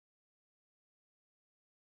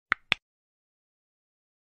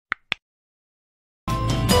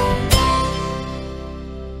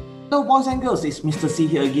Hello boys and girls, it's Mr. C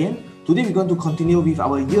here again. Today we're going to continue with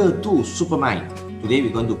our Year 2 Supermind. Today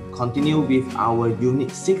we're going to continue with our Unit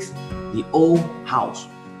 6, the old house.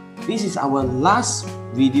 This is our last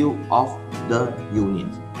video of the unit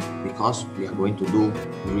because we are going to do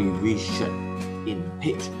revision in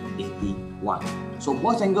page 81. So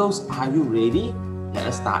boys and girls, are you ready? Let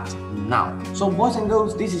us start now. So boys and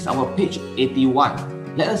girls, this is our page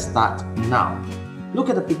 81. Let us start now. Look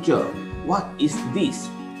at the picture. What is this?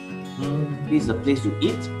 This is a place to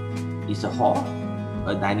eat. It's a hall,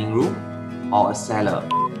 a dining room, or a cellar.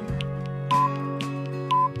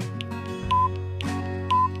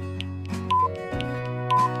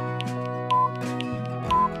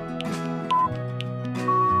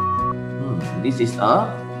 This is a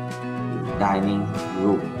dining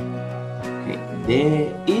room. Okay,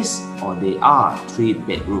 there is or there are 3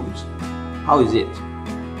 bedrooms. How is it?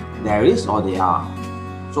 There is or there are.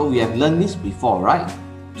 So we have learned this before, right?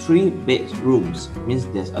 3 bedrooms means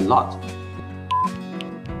there's a lot.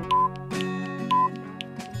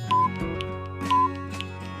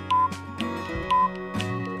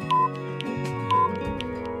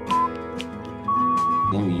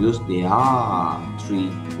 Then we use there are 3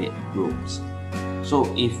 bedrooms.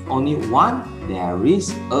 So if only one, there is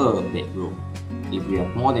a bedroom. If we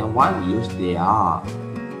have more than one, we use there are.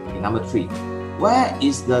 Okay, number 3. Where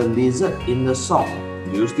is the lizard in the song?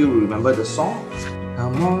 Do you still remember the song?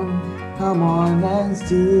 Come on and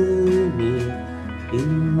see me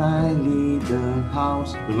in my little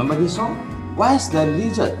house. Remember this song? Where's the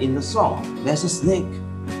lizard in the song? There's a snake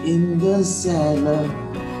in the cellar.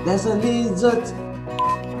 There's a lizard.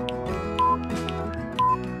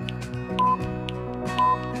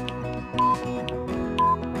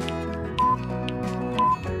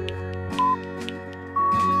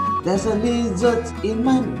 There's a lizard in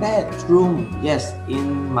my bedroom. Yes,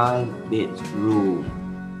 in my bedroom.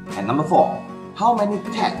 And number 4. How many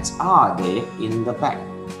cats are there in the back?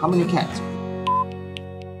 How many cats?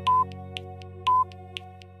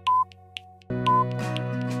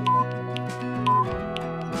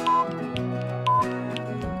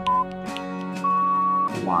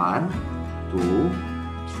 One, 2,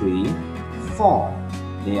 3, 4.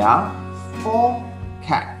 There are 4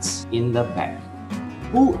 cats in the back.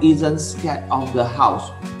 Who isn't scared of the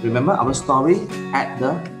house? Remember our story at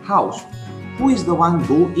the house. Who is the one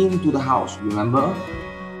go into the house? Remember?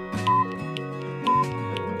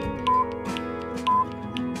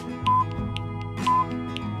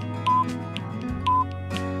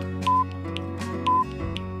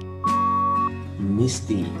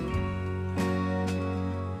 Misty.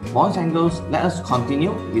 Boys and girls, let us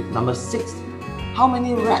continue with number 6. How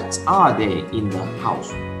many rats are there in the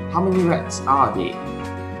house? How many rats are there?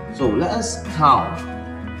 So let us count.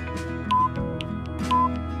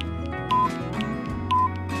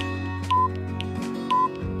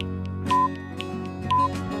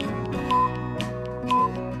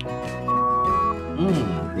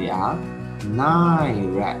 There are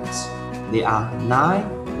 9 rats. There are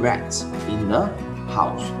 9 rats in the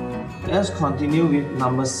house. Let's continue with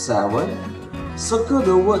number 7. Circle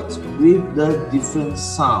the words with the different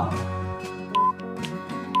sound.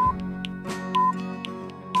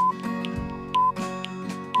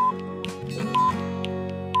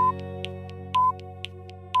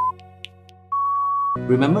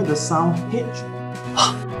 Remember the sound H?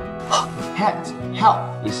 Hat,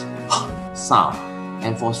 help is sound.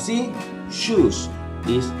 And for C, shoes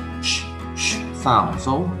is sh sound.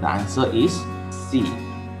 So the answer is C.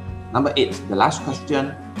 Number 8, the last question.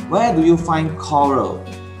 Where do you find coral?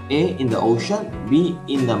 A, in the ocean, B,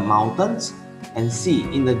 in the mountains, and C,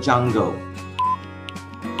 in the jungle.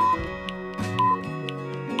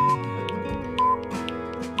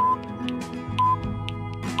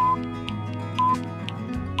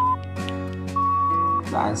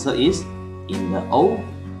 The answer is in the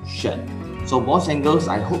ocean. So boys and girls,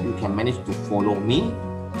 I hope you can manage to follow me.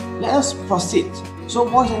 Let us proceed. So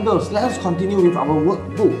boys and girls, let us continue with our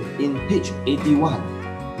workbook in page 81.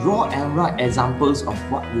 Draw and write examples of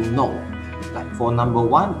what you know. Like for number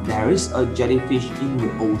 1, there is a jellyfish in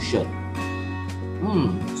the ocean.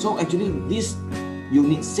 So actually this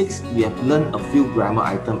unit 6, we have learned a few grammar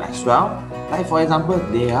items as well. Like for example,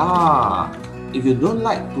 there are. If you don't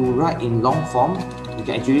like to write in long form, you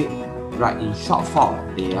can actually write in short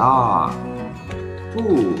form. There are 2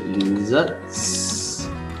 lizards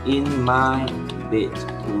in my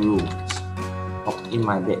bedroom. In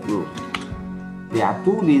my bedroom. There are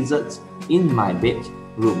 2 lizards in my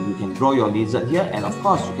bedroom. You can draw your lizard here, and of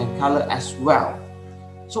course you can color as well.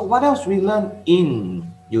 So what else we learned in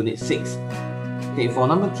unit 6? Okay, for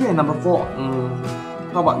number 3 and number 4,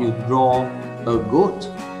 how about you draw a goat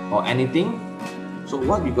or anything. So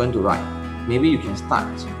what you're going to write? Maybe you can start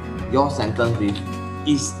your sentence with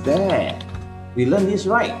is there. We learned this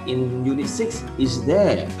right in Unit 6. Is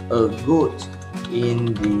there a goat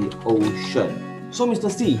in the ocean? So Mr.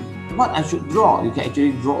 C, what I should draw? You can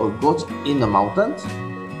actually draw a goat in the mountains,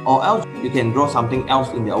 or else you can draw something else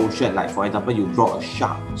in the ocean. Like for example, you draw a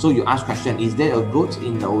shark. So you ask question, is there a goat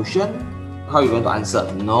in the ocean? How are you going to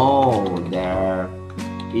answer? No, there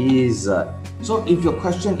isn't. So if your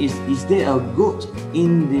question is there a goat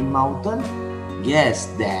in the mountain? Yes,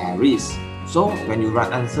 there is. So when you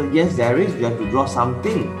write answer, yes, there is, you have to draw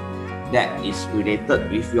something that is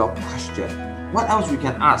related with your question. What else we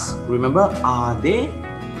can ask? Remember, are there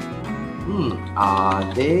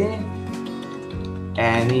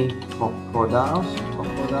any crocodiles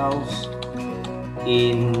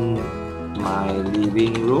in my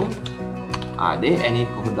living room? Are there any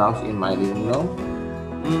crocodiles in my living room?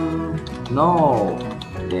 No,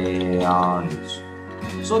 they aren't.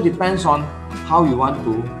 So depends on how you want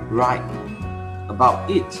to write about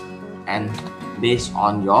it and based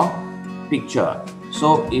on your picture.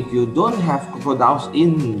 So if you don't have crocodiles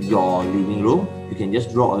in your living room, you can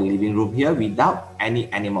just draw a living room here without any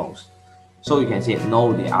animals. So you can say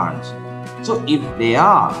no, they aren't. So if there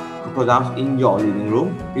are crocodiles in your living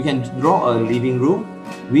room, you can draw a living room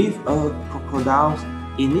with a crocodiles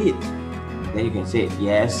in it. Then you can say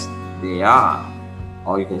yes, they are.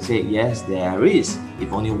 Or you can say yes, there is.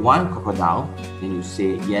 If only one crocodile, then you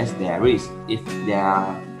say yes, there is. If there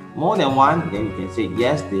are more than one, then you can say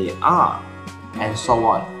yes, they are, and so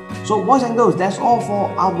on. So boys and girls, that's all for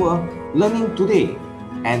our learning today.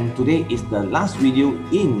 And today is the last video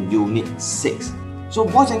in Unit 6. So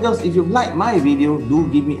boys and girls, if you like my video, do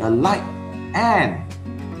give me a like and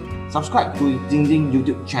subscribe to 𝐐𝐮𝐢𝐬𝐤𝐤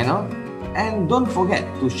YouTube channel. And don't forget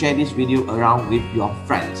to share this video around with your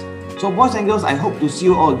friends. So boys and girls, I hope to see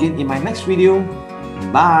you all again in my next video.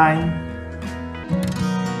 Bye!